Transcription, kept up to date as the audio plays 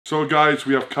So guys,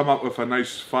 we have come up with a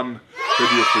nice fun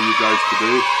video for you guys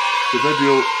today. The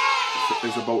video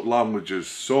is about languages.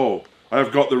 So, I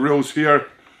have got the rules here.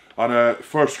 And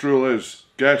first rule is,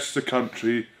 guess the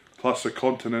country plus the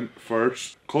continent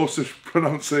first. Closest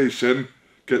pronunciation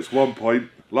gets 1 point.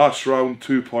 Last round,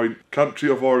 2 points. Country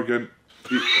of origin.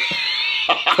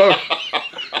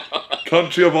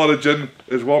 Country of origin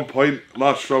is 1 point.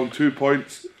 Last round, 2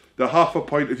 points. The half a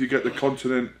point if you get the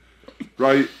continent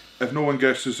right. If no one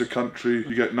guesses the country,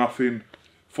 you get nothing.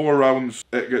 4 rounds,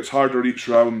 it gets harder each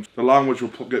round. The language will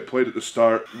get played at the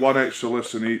start. 1 extra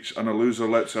listen each, and a loser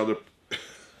lets the other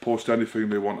post anything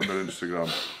they want on their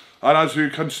Instagram. And as you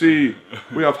can see,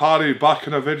 we have Harry back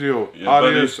in a video. Yeah,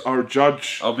 Harry is our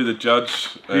judge. I'll be the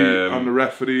judge. And the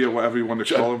referee, or whatever you want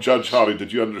to call him. Judge Harry,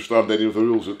 did you understand any of the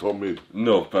rules that Tom made?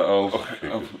 No, but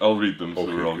I'll read them, so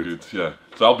we're all good. Yeah.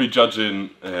 So I'll be judging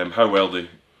how well they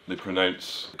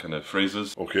pronounce kind of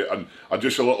phrases. Okay, and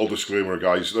just a little disclaimer,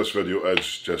 guys, this video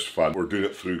is just fun. We're doing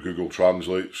it through Google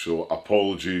Translate, so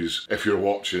apologies if you're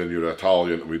watching and you're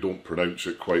Italian and we don't pronounce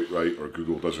it quite right, or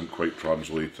Google doesn't quite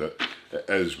translate it. It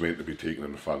is meant to be taken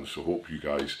in the fun, so hope you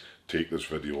guys take this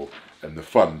video in the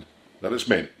fun that it's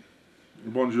meant.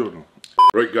 Buongiorno.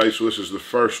 Right guys, so this is the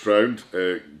first round.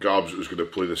 Gabs is going to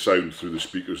play the sound through the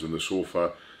speakers in the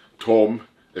sofa. Tom,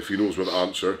 if he knows what to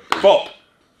answer, Bop!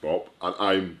 Bob, and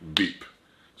I'm Beep.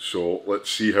 So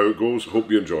let's see how it goes. Hope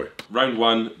you enjoy. Round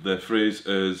 1, the phrase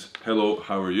is, hello,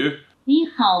 how are you? 你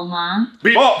好吗?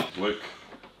 Beep! Bop! Look.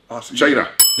 China.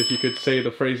 If you could say the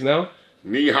phrase now.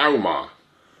 Ni hao ma.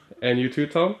 And you too,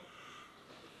 Tom?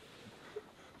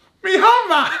 Me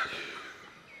hammer!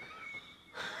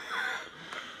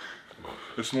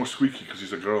 It's more squeaky because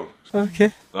he's a girl.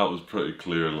 Okay. That was pretty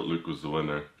clear that Luke was the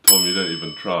winner. Tom, you didn't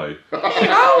even try.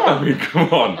 I mean, come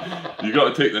on. You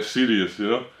got to take this serious, you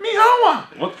know? Me hammer!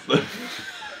 What's the...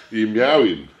 You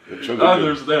meowing.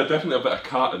 there's definitely a bit of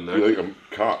cat in there. You like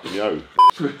a cat meow.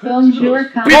 Bonjour,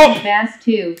 comment fast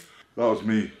too. That was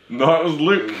me. No, it was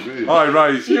Luke. Aye,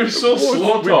 right. You're so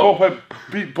slow, We Tom. both went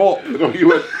beep bop. No, you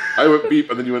went. I went beep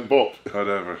and then you went bop.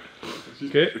 Whatever.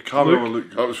 Okay. The camera will Luke.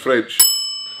 look. That was French.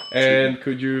 And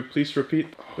could you please repeat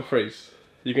the phrase?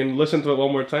 You can listen to it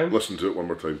one more time. Listen to it one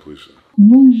more time, please.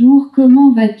 Bonjour,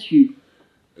 comment vas-tu?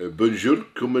 Bonjour,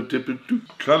 comment t'appelles-tu?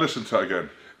 Can I listen to it again?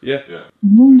 Yeah. Yeah.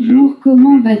 Bonjour,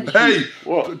 comment vas-tu? Hey!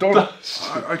 What? Don't.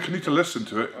 I need to listen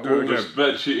to it. Do it There's again. a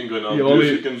bit of cheating going on. You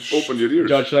only- You can... Open your ears.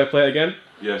 Judge, should I play it again?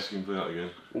 Yes, you can play that again.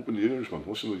 Open your ears, man.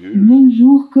 Listen with your ears.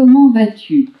 Bonjour, comment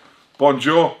vas-tu?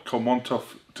 Bonjour, comment tu?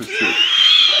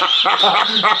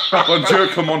 Bonjour,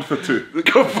 comment tu?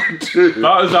 Come on, dude.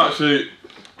 That is actually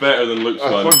better than Luke's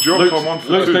one. Bonjour, Luke's, comment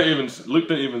Luke tu?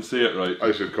 didn't even say it right.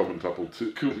 I said come on, tapple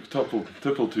two.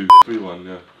 Tipple 2, 3-1,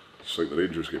 yeah. It's like the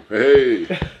Rangers game. Hey!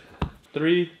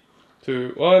 3,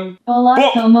 2, 1. Hola,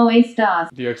 Bop. como estas?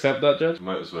 Do you accept that, Judge?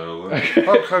 Might as well.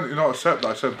 How can you not accept that?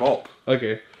 I said bop.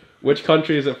 Okay. Which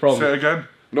country is it from? Say it again.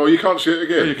 No, you can't say it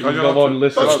again. You can't. got You're allowed one to-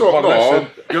 listen. That's That's one not- no. listen.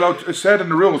 You're allowed. It said in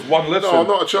the rules, one listen. No,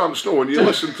 not a chance. No, when you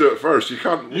listen to it first, you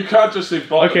can't. You can't just say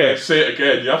bop Okay. and say it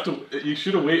again. You have to. You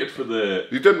should have waited for the.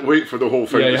 You didn't wait for the whole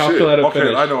thing Yeah, to you have say to let it. it Okay,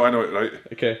 finish. I know it, right?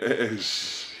 Okay. It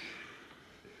is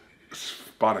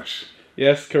Spanish.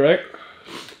 Yes, correct.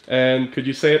 And could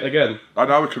you say it again? And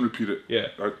now we can repeat it. Yeah.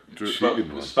 Right, do it.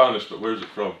 Well, it's Spanish, but where's it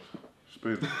from?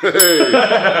 Spain.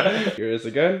 Hey! Here it is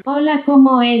again. Hola,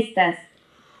 como estas?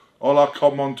 Hola,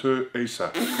 comment tu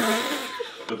Asa?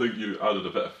 I think you added a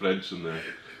bit of French in there.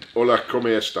 Hola, como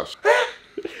estas?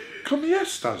 Come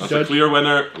estas. That's a clear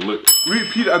winner. Luke.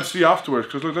 Repeat it and see afterwards,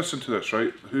 because listen to this,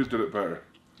 right? Who did it better?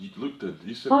 Luke did.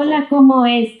 You said. Hola, como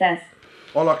estas?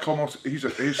 Hola, comment he's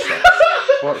an Asa.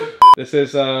 What? This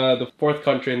is the 4th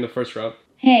country in the first round.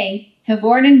 Hey,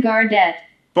 Havorden Gardet.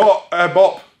 Bop,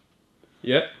 bop.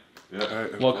 Yeah. Yeah.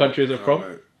 What country is it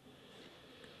from?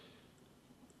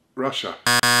 Russia.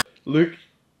 Luke,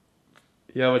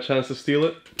 you have a chance to steal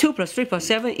it. 2 plus 3 plus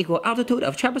 7 equal altitude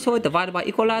of trapezoid divided by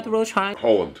equilateral triangle.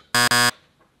 Holland.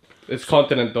 It's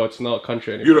continent though, it's not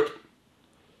country anymore. Europe.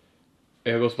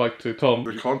 It goes back to Tom.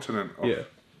 The continent. Of Yeah.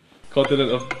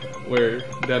 Continent of where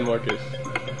Denmark is.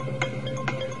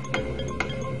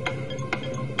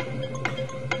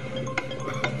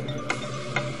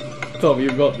 Tom,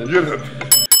 you've got this. Europe.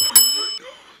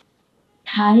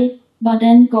 Hej,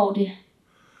 hvordan går det?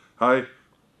 Hi,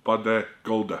 Bade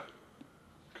Golda.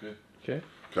 Okay. Okay.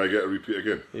 Can I get a repeat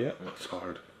again? Yeah. That's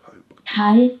hard. Hi,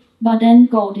 Hej, hvordan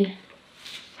går det?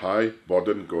 Hi,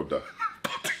 Bodden Goda.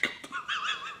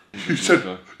 You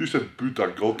said Buddha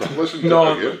Golda. Listen to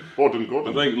No. it again. Bodden I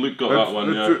Goda. think Luke got that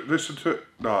one, yeah. Listen to it.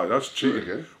 No, that's cheating.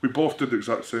 again. We both did the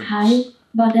exact same. Hej,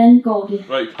 hvordan går det?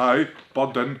 Right. Hi,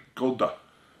 Boden Golda.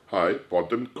 Hi,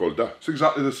 Bodden Golda. It's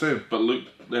exactly the same. But Luke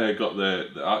got the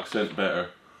accent better.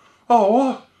 Oh,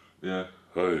 what? Yeah.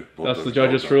 Hi, That's Bodden the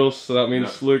judges' Golda. rules, so that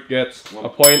means Luke gets a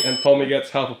point and Tommy gets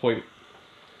half a point.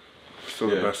 Still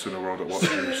the Yeah. best in the world at what to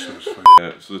do, so it's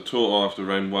fine. So the total after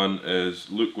round 1 is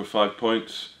Luke with 5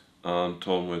 points and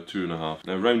Tom with 2.5.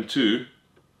 Now round 2,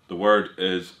 the word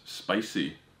is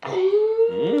spicy.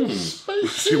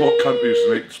 See what countries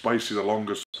make spicy the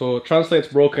longest. So translate's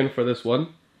broken for this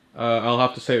one. I'll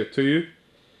have to say it to you.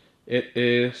 It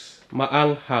is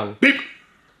maanghang. Beep!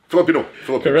 Filipino.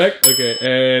 Philippines. Correct? Okay,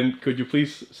 and could you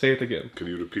please say it again? Can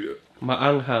you repeat it?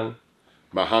 Maanghang.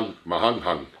 Mahanghang.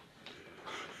 Mahanghang.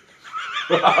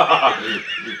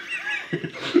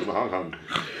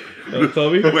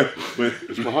 Tommy? Wait.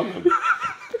 It's Mahanghang.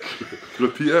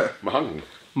 Repeat it. Mahanghang.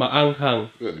 Maanghang.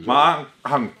 Yeah, exactly.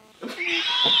 Mahang. That's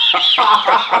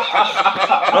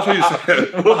how you say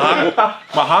it.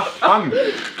 Mahang.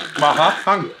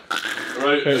 Mahang.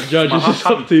 Right. Okay, judge, it's just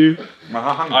up to you.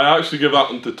 Mahang. I actually give that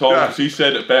one to Tom because he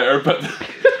said it better, but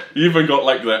he even got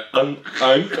like the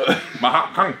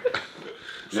Mahang.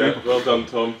 Yeah, well done,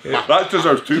 Tom. That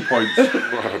deserves 2 points.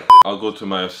 I'll go to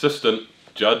my assistant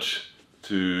judge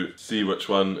to see which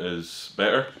one is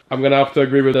better. I'm gonna have to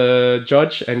agree with the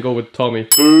judge and go with Tommy.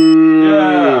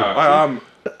 Yeah. I am.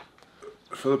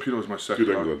 Filipino is my second.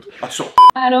 Good England. I saw.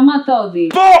 Aromatobi.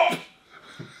 Bop!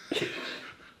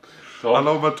 Tom?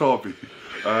 Aloma Toby.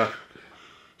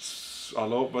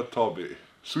 Aloma Toby.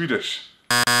 Swedish.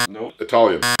 No.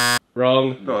 Italian.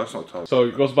 Wrong. No, that's not Toby. So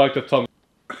it goes back to Tommy.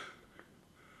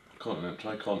 Continent.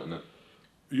 Try continent.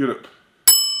 Europe.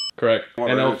 Correct. What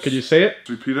And now, it is. could you say it?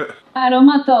 Repeat it.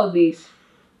 Aromatobis.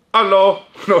 Hello.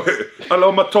 No,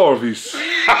 Aloma Torvis.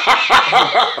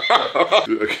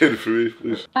 Do it again for me,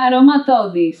 please.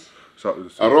 Aromatobis. Exactly the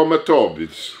same.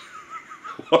 Aromatobis.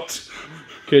 What?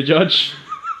 Okay, judge.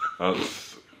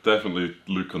 That's definitely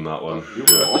Luke on that one.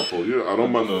 You're awful. You're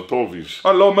Aromatobis.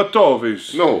 Aloma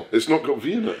Torvis. No, it's not got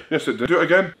V in it. Yes, it did. Do it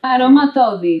again.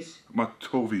 Aromatobis.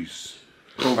 Matovis.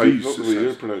 Not Tovis. the way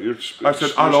you're pronouncing. I said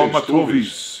Aloma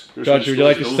Tovis. Judge, would you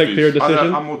like to stick to your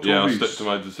decision? Yeah, I'll stick to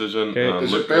my decision. Okay. and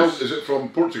Is Luke it Belgium? Is it from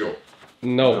Portugal?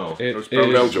 No, No, it it's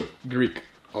is Belgium. Greek.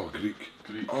 Oh, Greek.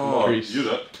 Greek. Oh, Greece.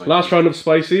 Europe. Last round of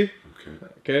spicy. Okay.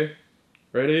 Okay.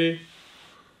 Ready?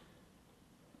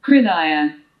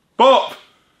 Krudaya. Bop!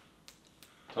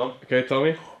 Tom? Okay,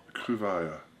 Tommy.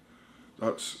 Kruvaya.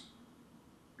 That's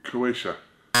Croatia.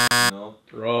 No.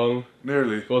 Wrong.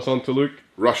 Nearly. Goes on to Luke.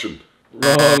 Russian.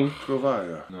 Wrong.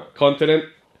 Kruvaya. Continent.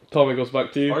 Tommy goes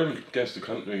back to you. I guess the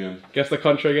country again. Guess the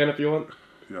country again if you want.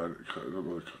 Yeah, I don't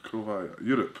know. Kruvaya.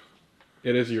 Europe.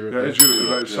 It is Europe. Yeah, it's Europe.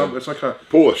 Right? It's, Yeah. It's like a.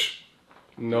 Polish.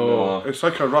 No. It's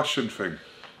like a Russian thing.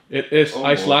 It is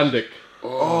Almost. Icelandic.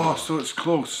 Oh, so it's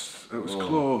close. It was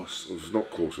close. It's not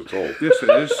close at all. Yes, it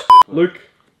is. Luke.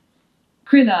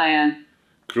 Krudaya.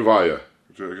 Kruvaya.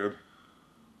 Do it again.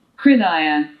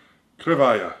 Krudaya.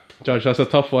 Krivaya. Judge, that's a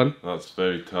tough one. That's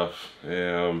very tough.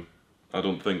 I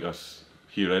don't think I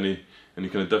hear any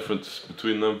kind of difference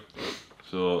between them.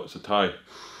 So it's a tie.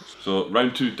 So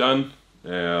round 2 done.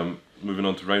 Moving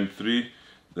on to round 3.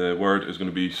 The word is going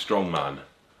to be strongman.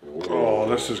 Oh,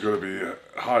 this is going to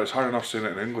be hard. It's hard enough saying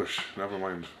it in English. Never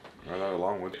mind. Right out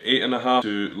along with. 8.5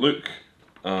 to Luke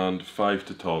and 5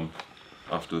 to Tom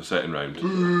after the second round.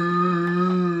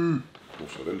 No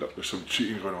surrender. There's some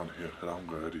cheating going on here, and I'm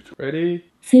ready to. Ready?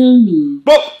 Silmi.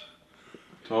 Bop!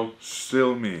 Tom?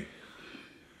 Still me.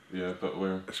 Yeah, but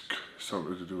where? It's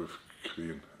something to do with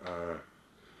Korean.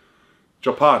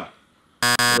 Japan.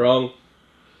 Wrong.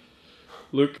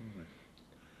 Luke.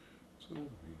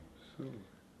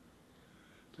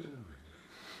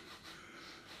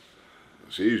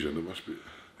 It's Asian, it must be.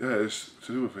 Yeah, it's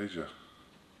to do with Asia.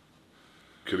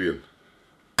 Korean.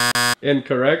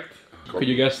 Incorrect. Could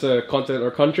you guess the continent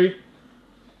or country?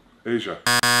 Asia.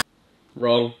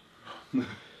 Wrong.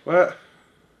 What?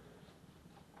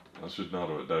 I should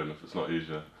narrow it down if it's not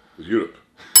Asia. It's Europe.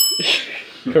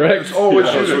 Correct. It's always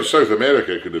That's Europe. what South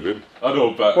America could have been. I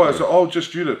know, but What, is it all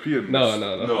just European? No.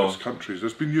 No. It's countries.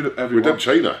 There's been Europe We everywhere. did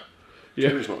China. Yeah.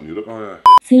 China's not in Europe. Oh, yeah.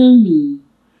 Silmi.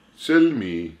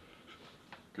 Silmi.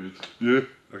 good. Yeah,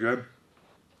 again.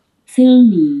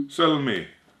 Silmi. Sell me.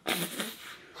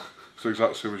 It's the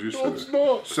exact same as you said It's it.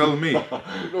 not. Sell me.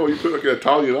 No, you put like an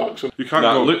Italian accent. You can't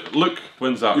Nah, go. Luke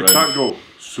wins that You round. can't go.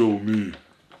 Sell me.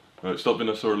 Right, stop being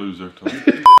a sore loser, Tom.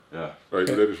 Yeah, Right,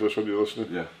 ready for this one? You listening?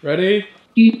 yeah. Ready?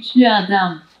 Güçlü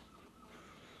adam.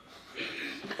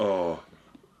 Oh.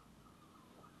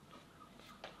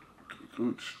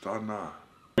 Gooch, Dana.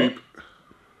 Beep.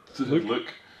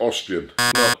 Luke. Austrian.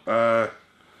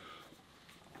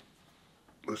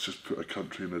 Let's just put a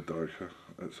country in the dark.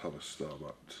 Let's have a stab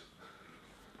at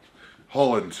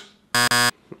Holland.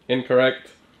 Incorrect.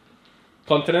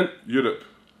 Continent? Europe.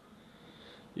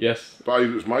 Yes. But it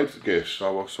was my guess.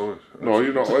 Oh, well, sorry. No,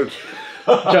 you're not allowed.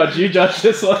 Judge, you judge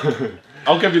this one.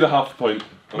 I'll give you the half point.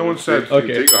 No one said. You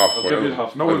Okay. take the half I'll point. give you the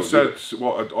half No point. one said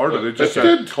what order. They just It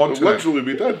said did. continent. Literally,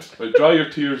 we did. Right, dry your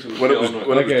tears and When it get was on with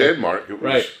when it was Okay. Denmark, it was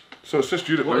Right. So it's just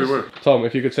Europe What where we is were. Tom,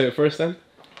 if you could say it first then.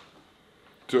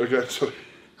 Do it again. Sorry.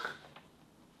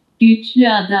 Güçlü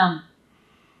adam.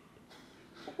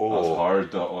 That's Oh.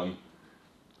 hard, that one.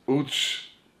 Uch.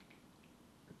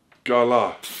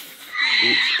 Gala.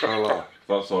 Uch Gala.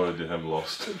 That's already him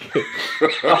lost.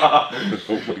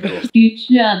 Oh my god.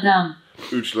 Güçlü adam.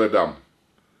 Uchledam.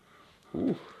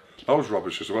 That was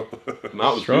rubbish as well. And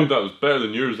that was Strong. good. That was better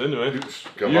than yours anyway.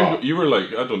 You were like,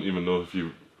 I don't even know if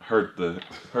you heard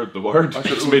the word. I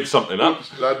just made something up.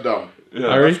 Uchledam. Yeah.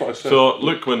 Harry? That's what I said. So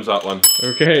Luke wins that one.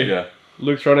 Okay. Yeah.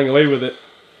 Luke's running away with it.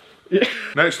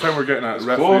 Next time we're getting a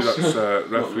referee close.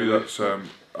 that's really.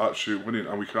 actually winning,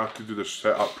 and we can actually do this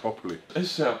set up properly.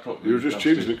 It's set up properly. You're just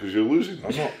changing it because you're losing.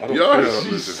 I'm not. I don't Yes. care about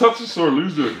He's losing. such a sore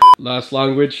loser. Last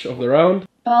language of the round.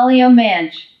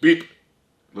 Balyomanch. Beep.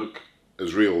 Look.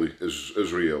 Israel.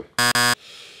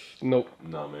 Nope.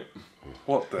 Nah, mate.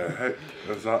 What the heck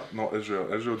is that? Not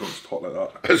Israel. Israel don't talk like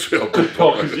that. Israel. Don't Oh,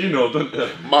 talk like because you know, don't you?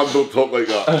 Man, don't talk like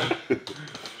that.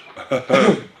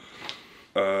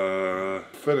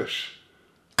 Finish.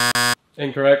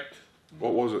 Incorrect.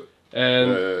 What was it?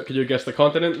 And could you guess the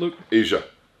continent, Luke? Asia.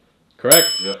 Correct.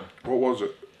 Yeah. What was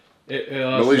it? It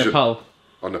was Malaysia. Nepal.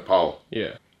 Or Nepal.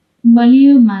 Yeah.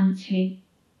 Balyomanch.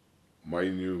 My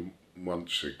new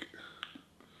Munchig.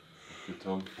 Good,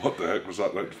 Tom. What the heck was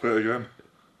that? Like, play it again.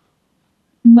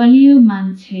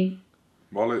 Balyomanch.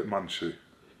 Molly Manchi.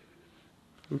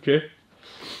 Okay.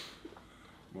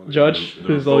 Judge, They're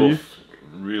this is all you. both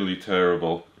really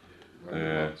terrible.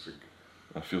 I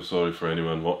feel sorry for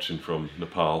anyone watching from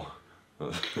Nepal.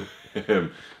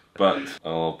 But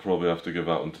I'll probably have to give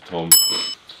that one to Tom.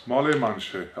 Molly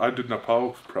Manchi. I did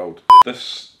Nepal proud.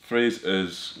 This phrase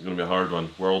is going to be a hard one.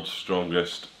 World's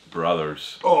strongest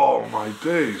brothers. Oh my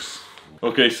days.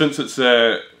 Okay, since it's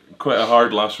quite a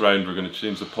hard last round, we're going to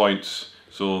change the points.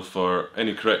 So for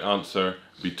any correct answer,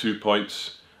 it'll be 2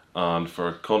 points. And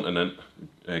for continent,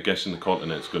 guessing the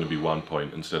continent, it's going to be 1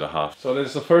 point instead of half. So this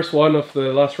is the first one of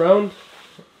the last round.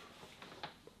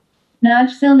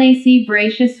 Najsilnasi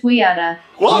Bratislava.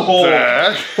 What the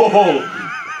heck? Oh!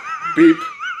 Beep.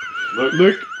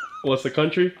 Luke, what's the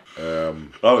country? I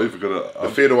don't even got it. The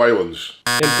Faroe Islands.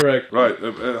 Incorrect. Right,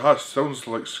 it sounds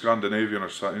like Scandinavian or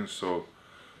something, so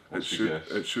What's your guess?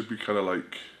 it should be kind of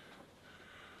like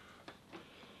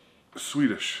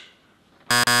Swedish,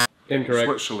 Incorrect.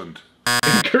 Switzerland.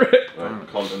 Incorrect. Right,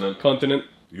 continent. Continent.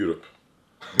 Europe.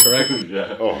 Correct.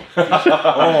 Yeah. Oh.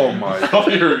 Oh my! That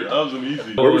was an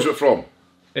easy. Where was it from?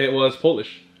 It was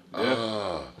Polish.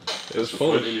 Ah. It was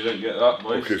Disappointing Polish. you didn't get that,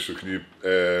 boys. Okay, so can you...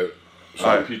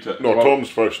 Repeat it. no, Well- Tom's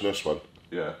first in this one.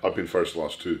 Yeah. I've been first the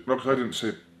last two. No, because I didn't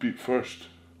say beat first.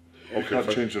 Okay, Can't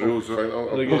fine. change the rules. Fine, I'll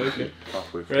Okay, okay.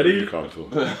 Halfway. You Ready? can't tell.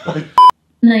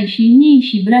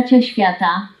 Najsilniejsi bracia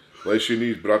świata.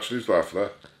 Lejsi Brachnys Lafna.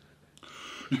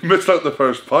 You missed out the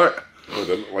first part. I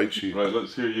didn't like she. Right,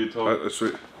 let's hear you, Tom. Right, that's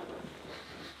right.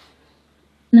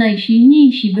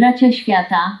 Najsilniejsi bracia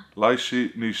świata.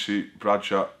 Laishi Nishi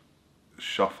Braja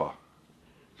Shafa.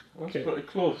 That's Okay. pretty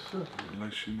close.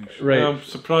 Laishi Nishi. Right. I'm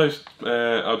surprised.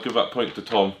 I'll give that point to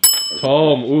Tom.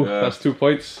 Tom, ooh, Yeah. that's 2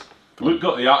 points. Luke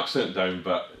got the accent down,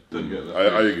 but didn't get that.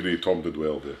 I agree, Tom did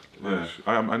well there. Yeah,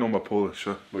 I know my Polish.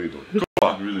 No, you don't.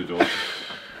 I really don't.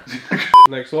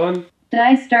 Next one.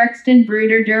 Die Starksten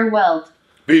Bruder der Welt.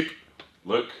 Beep.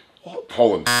 Luke.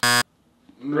 Holland.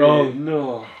 Wrong.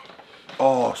 No.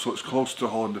 Oh, so it's close to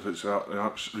Holland if it's the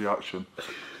reaction.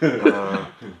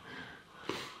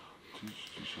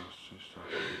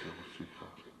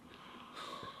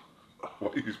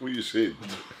 What are you saying?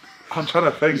 I'm trying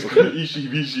to think. Ishi,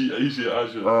 Vishi, Ishi,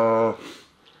 Asha.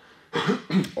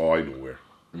 Oh, I know where.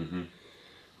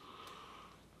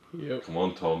 Yep. Come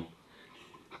on, Tom.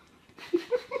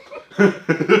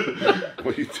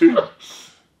 What are you doing?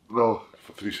 No,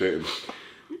 For 3 seconds.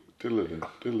 Diddle-a-doo,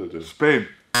 diddle-a-doo. Spain,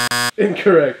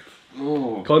 Incorrect.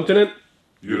 Oh. Continent?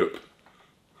 Europe.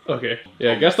 Okay.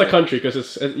 Yeah, guess the country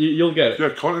because you'll get it. Yeah,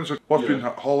 continents. What's Yeah. been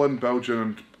Holland, Belgium,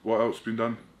 and what else been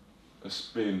done?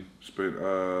 Spain. Spain,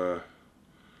 You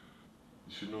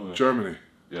should know that. Germany.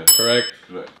 Yeah, Correct.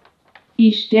 correct.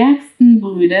 Die stärksten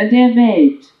Brüder der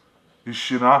Welt.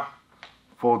 China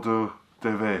for the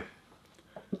TV.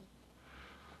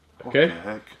 What Okay. the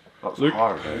heck? That's Luke?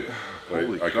 hard. Right,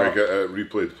 Holy I crap. can get it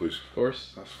replayed, please. Of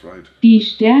course. That's right. Die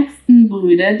stärksten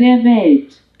Bruder der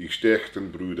Welt. Die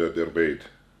stärksten Brüder der Welt.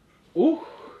 Ooh.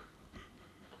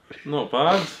 Not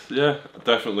bad. Yeah,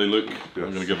 definitely Luke. I'm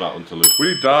going to give that one to Luke.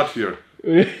 We need Dad here.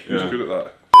 He's Yeah. good at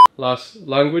that. Last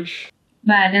language.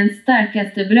 Världens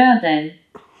starkaste bröder.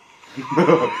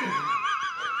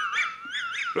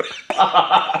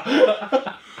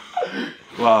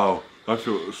 Wow. I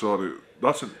feel sorry.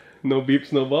 That's an. No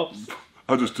beeps, no bops.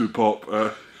 I just do pop.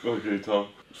 Okay, Tom.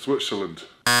 Switzerland.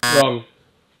 Wrong.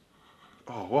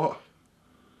 Oh, what?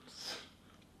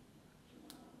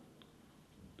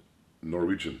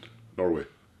 Norwegian. Norway.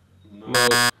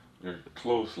 No. You're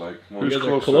close, like. Come on. You Who's guys are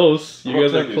closer? close. I'm You not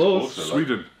guys are saying he's close. closer, like.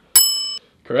 Sweden.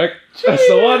 Correct. That's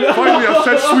the one. Finally, I've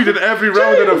said Sweden every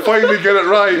round and I finally get it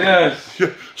right. Yes.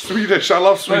 Yeah, Swedish. I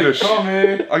love Right, Swedish.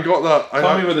 Tommy. I got that.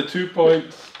 Tommy with the 2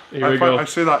 points. Here we go. I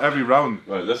say that every round.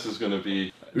 Right, this is going to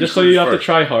be. Just so you have to first?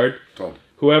 try hard. Tom.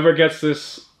 Whoever gets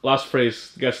this last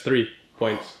phrase gets 3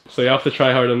 points. So you have to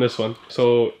try hard on this one.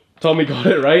 So Tommy got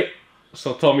it right.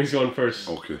 So Tommy's going first.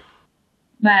 Okay.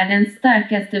 Världens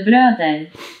starkaste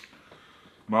bröder.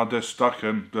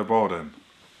 Madestaken de Borden.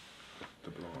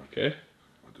 Okay,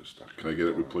 Can I get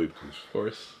it replayed, please? of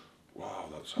course. Wow,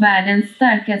 that's. Världens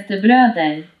starkaste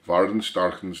bröder. Världens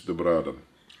starkaste bröder.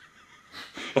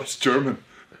 That's German.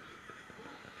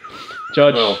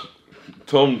 Judge. Well,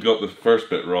 Tom got the first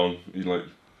bit wrong. He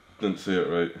didn't say it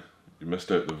right. You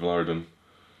missed out the Vlarden.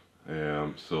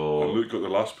 And So Luke got the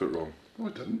last bit wrong. No,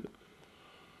 I didn't.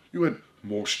 You went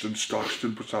Morsten,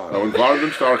 Starsten, I Potato. went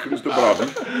Världens starkaste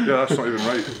bröder. Yeah, that's not even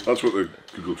right. That's what the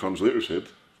Google Translator said.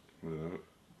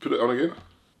 Put it on again.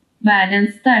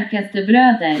 Världens starkaste You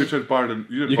bröder. said Varden.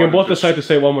 You You can both decide to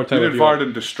say it one more You time if did you want.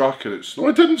 Varden Distraken. It's. No,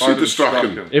 I didn't say Varden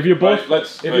Distraken. If you both, Right,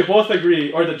 let's- if you both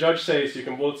agree, or the judge says, you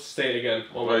can both say it again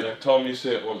one more time. right, Tom, you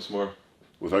say it once more.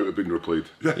 Without it being replayed.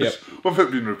 Yes. Yep. What have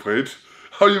it been replayed?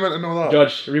 How are you meant to know that?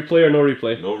 Judge, replay or no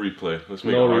replay? No replay. Let's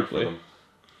make No it hard replay. for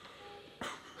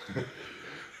them.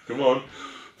 Come on.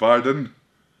 Varden.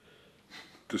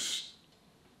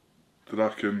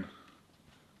 Distraken.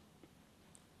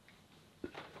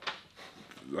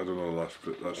 I don't know the last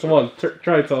bit. That's Come on,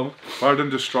 try Tom. Varden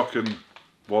Distraken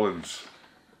Wallens.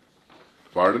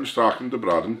 Världens starkaste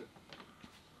bröder.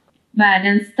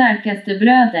 Världens starkaste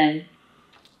bröder.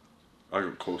 I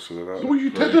got closer than that. Oh,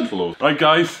 you Very didn't. close. Right,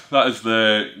 guys, that is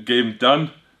the game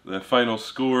done. The final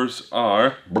scores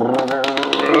are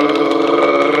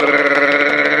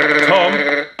Tom,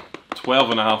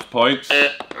 12.5 points,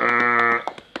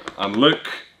 and Luke,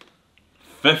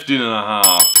 15.5.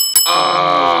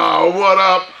 Ah, what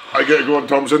up? I get to go on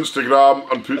Tom's Instagram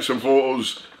and put some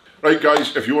photos. Right,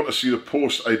 guys, if you want to see the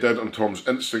post I did on Tom's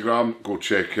Instagram, go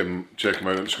check him out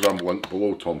on Instagram. Link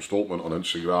below, Tom Stoltman on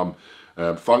Instagram.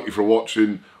 Thank you for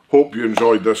watching. Hope you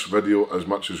enjoyed this video as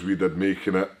much as we did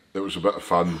making it. It was a bit of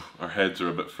fun. Our heads are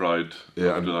a bit fried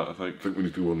Yeah, after and that, I think. I think we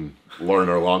need to go and learn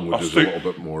our languages a stick-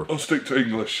 little bit more, I'll stick to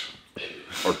English.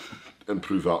 or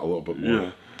improve that a little bit more.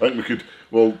 Yeah. I think we could,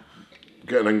 well,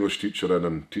 get an English teacher in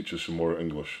and teach us some more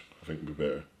English. I think would be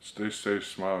better. Stay safe,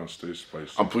 smile, and stay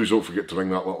spicy. And please don't forget to ring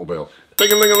that little bell.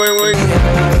 Ding-a-ling-a-ling-ling!